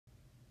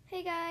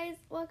Hey guys,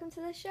 welcome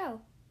to the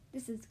show.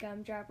 This is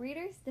Gumdrop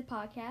Readers, the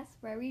podcast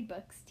where I read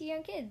books to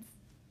young kids.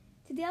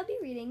 Today I'll be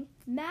reading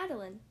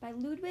Madeline by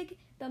Ludwig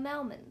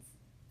Bellmans.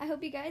 I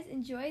hope you guys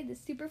enjoy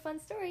this super fun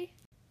story.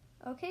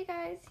 Okay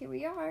guys, here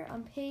we are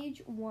on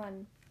page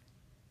 1.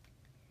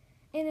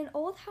 In an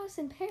old house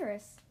in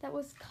Paris that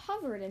was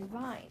covered in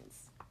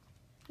vines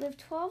lived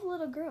 12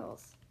 little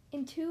girls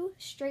in 2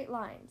 straight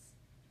lines.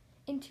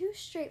 In 2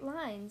 straight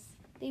lines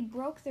they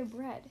broke their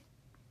bread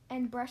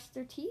and brushed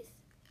their teeth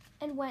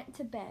and went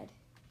to bed.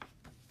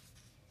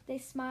 They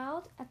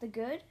smiled at the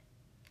good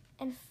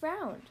and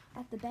frowned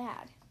at the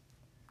bad,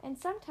 and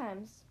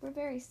sometimes were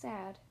very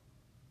sad.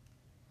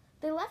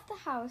 They left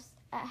the house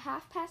at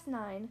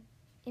 9:30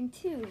 in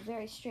 2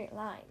 very straight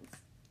lines.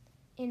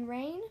 In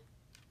rain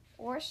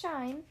or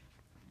shine,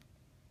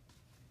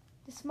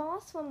 the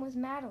smallest one was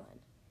Madeline.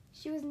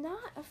 She was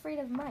not afraid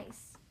of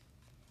mice.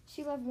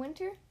 She loved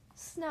winter,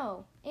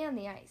 snow, and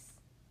the ice.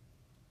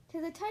 To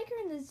the tiger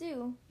in the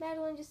zoo,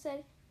 Madeline just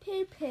said,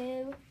 "Pooh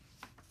pooh."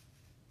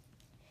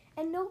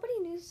 And nobody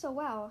knew so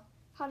well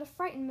how to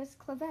frighten Miss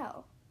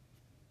Clavel.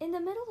 In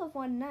the middle of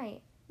one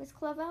night, Miss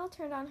Clavel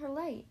turned on her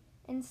light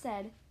and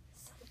said,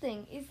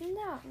 "Something is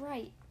not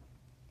right."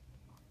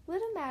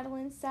 Little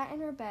Madeline sat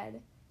in her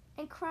bed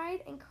and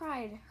cried and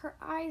cried. Her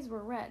eyes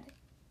were red.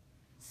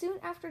 Soon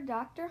after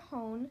Dr.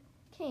 Hone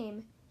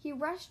came, he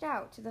rushed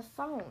out to the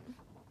phone.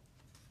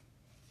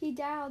 He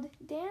dialed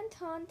Danton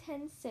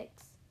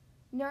 106.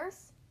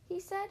 "Nurse," he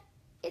said,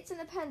 "it's an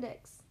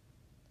appendix."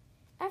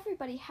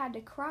 Everybody had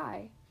to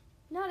cry.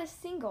 Not a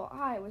single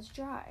eye was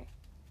dry.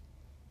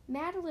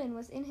 Madeline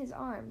was in his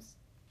arms,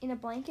 in a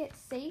blanket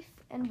safe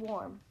and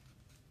warm.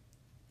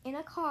 In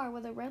a car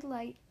with a red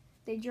light,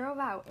 they drove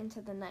out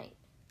into the night.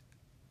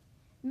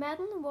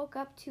 Madeline woke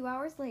up 2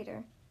 hours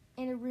later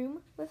in a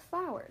room with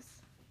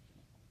flowers.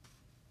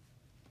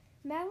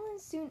 Madeline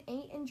soon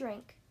ate and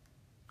drank.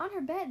 On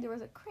her bed there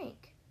was a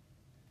crank,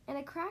 and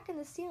a crack in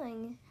the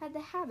ceiling had the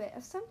habit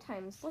of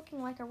sometimes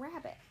looking like a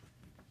rabbit.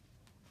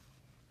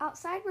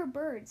 Outside were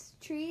birds,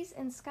 trees,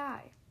 and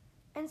sky,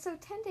 and so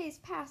 10 days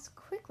passed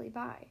quickly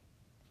by.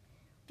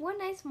 One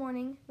nice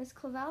morning, Miss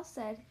Clavel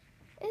said,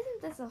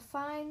 "Isn't this a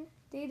fine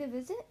day to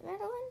visit,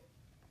 Madeline?"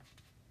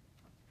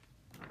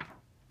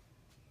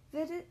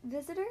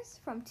 Visitors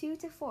from 2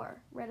 to 4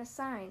 read a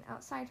sign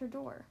outside her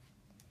door.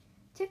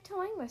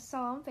 Tiptoeing with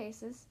solemn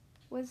faces,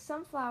 with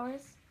some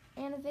flowers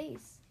and a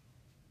vase.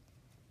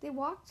 They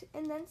walked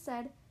and then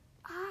said,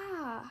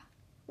 "Ah,"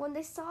 when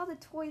they saw the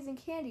toys and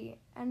candy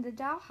and the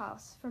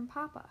dollhouse from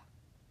Papa.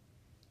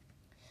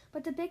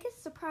 But the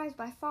biggest surprise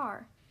by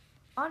far,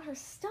 on her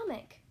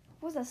stomach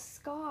was a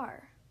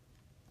scar.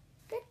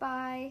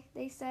 "Goodbye,"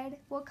 they said,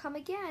 "we'll come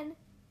again."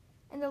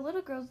 And the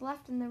little girls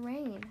left in the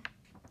rain.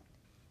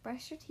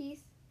 Brushed their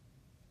teeth,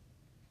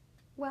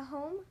 went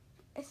home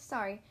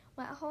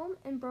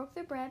and broke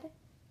their bread,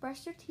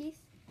 brushed their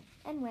teeth,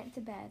 and went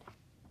to bed.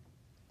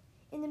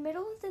 In the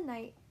middle of the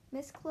night,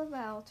 Miss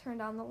Clavel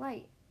turned on the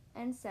light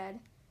and said,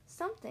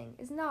 "Something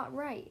is not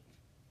right."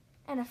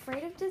 And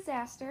afraid of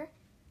disaster,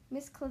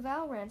 Miss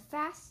Clavel ran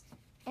fast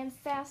and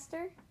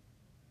faster,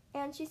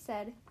 and she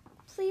said,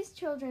 "Please,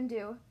 children,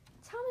 do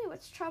tell me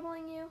what's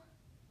troubling you."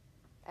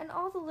 And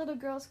all the little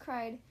girls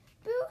cried,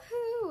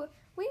 "Boo-hoo!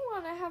 We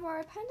want to have our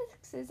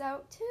appendixes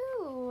out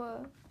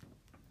too."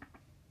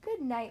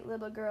 "Good night,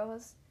 little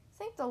girls.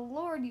 Thank the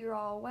Lord you're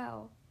all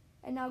well.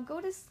 And now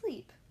go to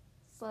sleep,"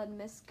 said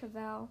Miss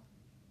Clavel.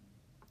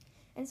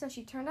 And so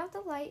she turned out the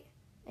light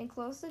and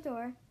closed the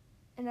door,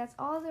 and that's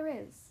all there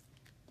is.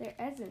 There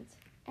isn't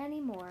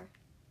any more.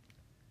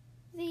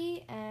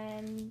 The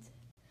end.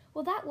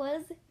 Well, that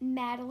was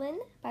Madeline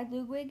by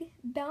Ludwig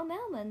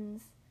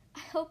Bellmans.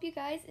 I hope you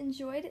guys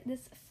enjoyed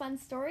this fun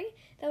story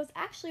that was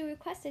actually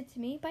requested to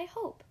me by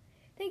Hope.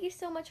 Thank you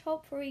so much,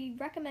 Hope, for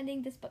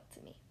recommending this book to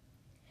me.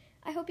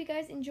 I hope you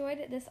guys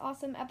enjoyed this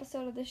awesome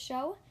episode of the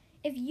show.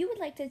 If you would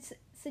like to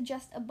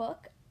suggest a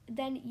book,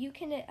 then you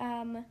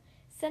can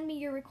send me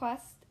your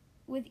request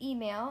with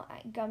email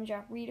at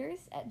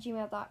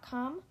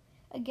gumdropreaders@gmail.com.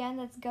 Again,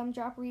 that's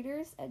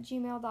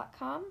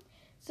gumdropreaders@gmail.com.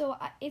 So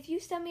if you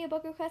send me a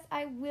book request,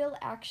 I will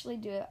actually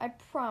do it. I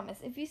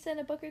promise. If you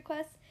send a book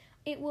request,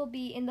 it will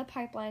be in the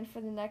pipeline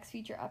for the next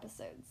future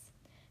episodes.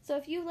 So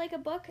if you like a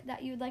book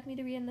that you would like me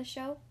to read in the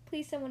show,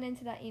 please send one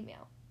into that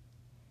email.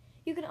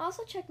 You can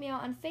also check me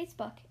out on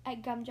Facebook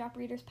at Gumdrop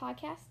Readers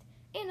Podcast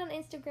and on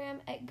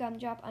Instagram at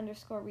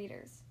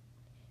gumdrop_readers.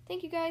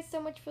 Thank you guys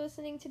so much for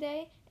listening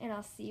today, and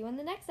I'll see you in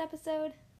the next episode.